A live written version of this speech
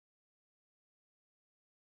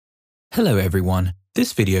Hello everyone,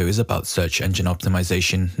 this video is about search engine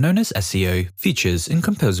optimization known as SEO features in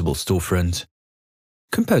Composable Storefront.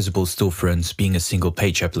 Composable Storefront, being a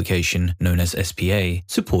single-page application known as SPA,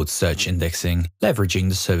 supports search indexing, leveraging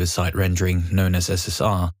the server-side rendering known as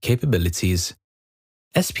SSR capabilities.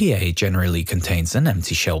 SPA generally contains an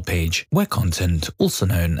empty shell page where content, also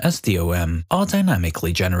known as DOM, are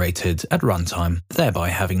dynamically generated at runtime, thereby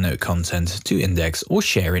having no content to index or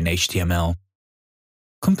share in HTML.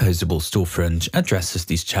 Composable Storefront addresses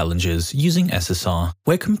these challenges using SSR,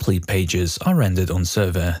 where complete pages are rendered on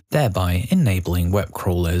server, thereby enabling web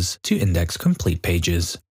crawlers to index complete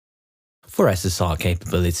pages. For SSR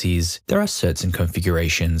capabilities, there are certain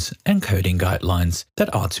configurations and coding guidelines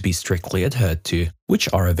that are to be strictly adhered to, which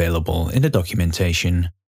are available in the documentation.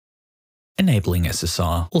 Enabling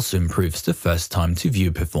SSR also improves the first time to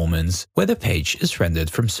view performance, where the page is rendered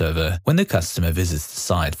from server when the customer visits the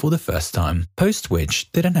site for the first time, post which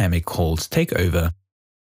the dynamic calls take over.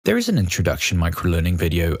 There is an introduction microlearning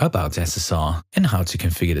video about SSR and how to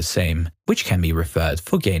configure the same, which can be referred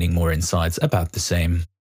for gaining more insights about the same.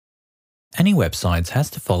 Any website has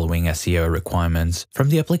the following SEO requirements from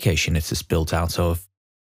the application it is built out of: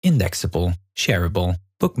 indexable, shareable,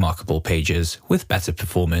 bookmarkable pages with better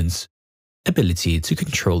performance, ability to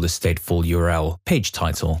control the stateful URL, page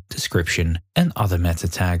title, description, and other meta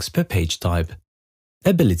tags per page type,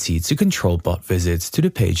 ability to control bot visits to the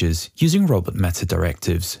pages using robot meta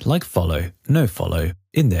directives like follow, no follow,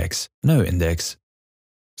 index, no index,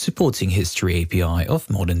 supporting history API of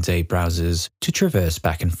modern-day browsers to traverse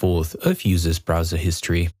back and forth of users' browser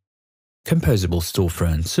history. Composable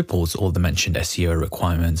Storefront supports all the mentioned SEO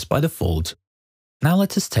requirements by default. Now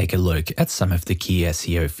let us take a look at some of the key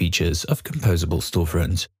SEO features of Composable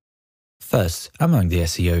Storefront. First, among the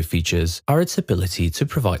SEO features are its ability to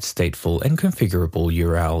provide stateful and configurable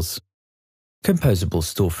URLs. Composable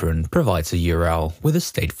Storefront provides a URL with a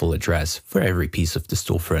stateful address for every piece of the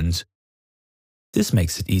storefront. This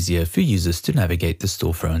makes it easier for users to navigate the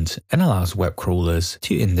storefront and allows web crawlers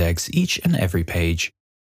to index each and every page.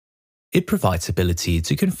 It provides ability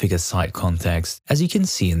to configure site context, as you can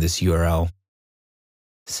see in this URL.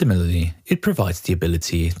 Similarly, it provides the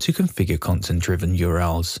ability to configure content-driven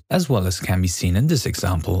URLs, as well as can be seen in this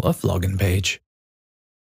example of login page.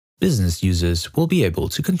 Business users will be able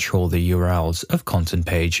to control the URLs of content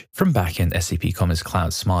page from backend SAP Commerce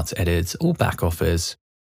Cloud Smart Edit or backoffice.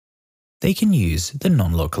 They can use the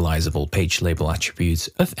non-localizable page label attributes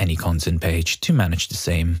of any content page to manage the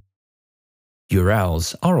same.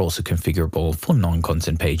 URLs are also configurable for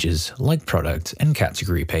non-content pages like product and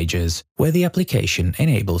category pages, where the application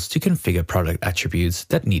enables to configure product attributes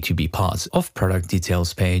that need to be part of product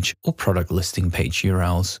details page or product listing page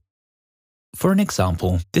URLs. For an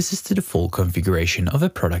example, this is the default configuration of a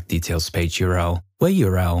product details page URL, where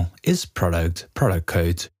URL is product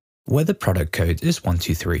code, where the product code is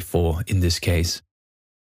 1234 in this case.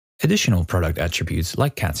 Additional product attributes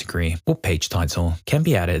like category or page title can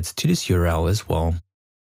be added to this URL as well.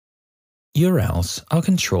 URLs are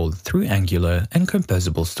controlled through Angular and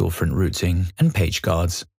Composable Storefront routing and page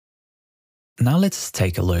guards. Now let's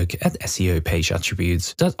take a look at SEO page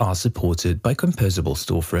attributes that are supported by Composable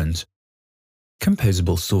Storefront.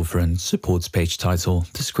 Composable Storefront supports page title,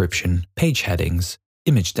 description, page headings,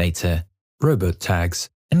 image data, robot tags,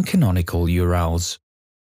 and canonical URLs.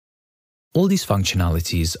 All these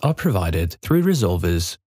functionalities are provided through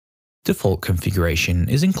resolvers. Default configuration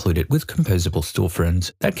is included with Composable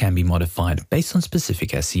Storefront that can be modified based on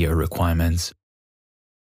specific SEO requirements.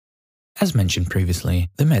 As mentioned previously,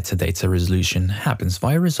 the metadata resolution happens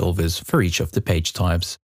via resolvers for each of the page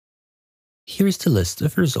types. Here is the list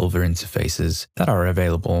of resolver interfaces that are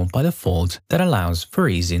available by default that allows for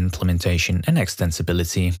easy implementation and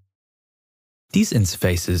extensibility. These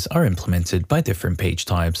interfaces are implemented by different page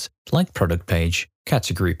types, like product page,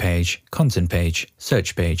 category page, content page,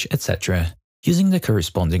 search page, etc., using the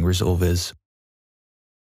corresponding resolvers.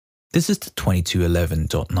 This is the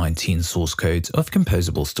 2211.19 source code of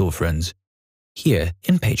Composable Storefront. Here,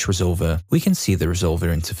 in Page Resolver, we can see the resolver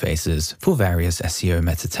interfaces for various SEO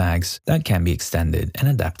meta tags that can be extended and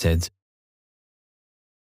adapted.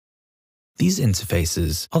 These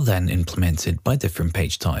interfaces are then implemented by different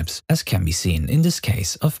page types, as can be seen in this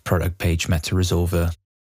case of Product Page Meta Resolver.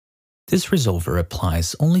 This resolver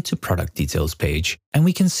applies only to product details page, and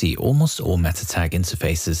we can see almost all meta tag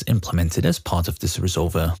interfaces implemented as part of this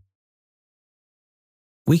resolver.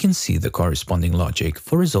 We can see the corresponding logic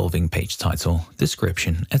for resolving page title,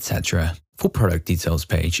 description, etc. for product details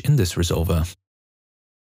page in this resolver.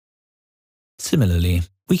 Similarly,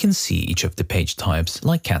 we can see each of the page types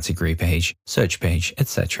like category page, search page,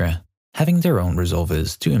 etc. having their own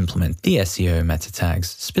resolvers to implement the SEO meta tags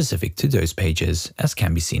specific to those pages, as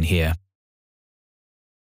can be seen here.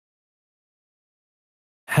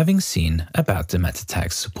 Having seen about the meta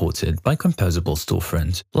tags supported by Composable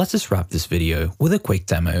Storefront, let us wrap this video with a quick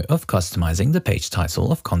demo of customizing the page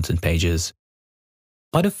title of content pages.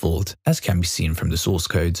 By default, as can be seen from the source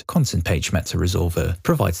code, Content Page Meta Resolver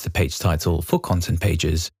provides the page title for content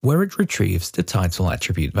pages, where it retrieves the title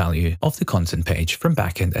attribute value of the content page from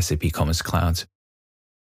backend SAP Commerce Cloud.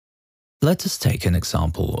 Let us take an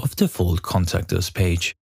example of the default Contact Us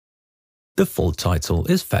page. The default title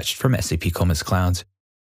is fetched from SAP Commerce Cloud.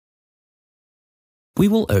 We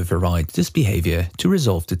will override this behavior to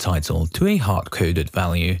resolve the title to a hard-coded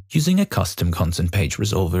value using a custom content page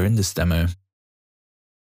resolver in this demo.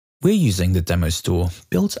 We're using the demo store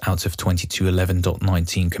built out of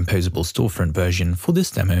 22.11.19 Composable Storefront version for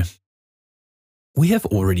this demo. We have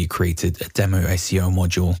already created a demo SEO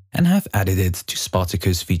module and have added it to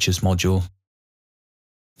Spartacus Features module.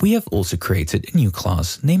 We have also created a new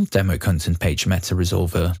class named Demo Content Page Meta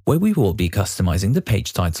Resolver, where we will be customizing the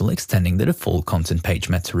page title extending the default Content Page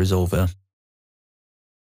Meta Resolver.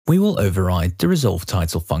 We will override the resolve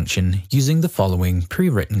title function using the following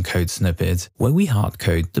pre-written code snippet, where we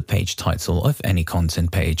hard-code the page title of any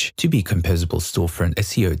content page to be Composable Storefront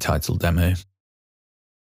SEO title demo.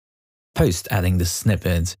 Post adding this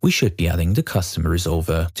snippet, we should be adding the customer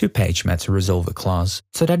resolver to Page Meta Resolver class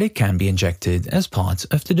so that it can be injected as part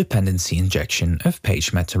of the dependency injection of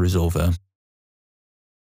Page Meta Resolver.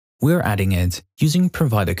 We're adding it using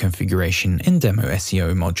provider configuration in Demo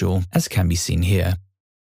SEO module, as can be seen here.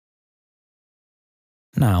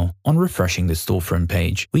 Now, on refreshing the Storefront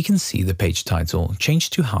page, we can see the page title change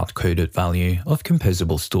to hard-coded value of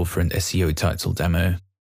Composable Storefront SEO title demo.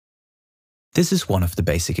 This is one of the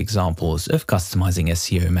basic examples of customizing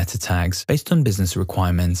SEO meta tags based on business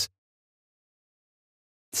requirements.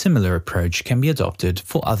 Similar approach can be adopted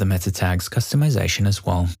for other meta tags customization as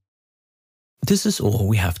well. This is all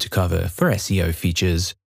we have to cover for SEO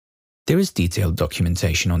features. There is detailed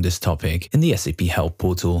documentation on this topic in the SAP Help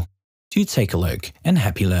portal. Do take a look and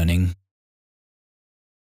happy learning.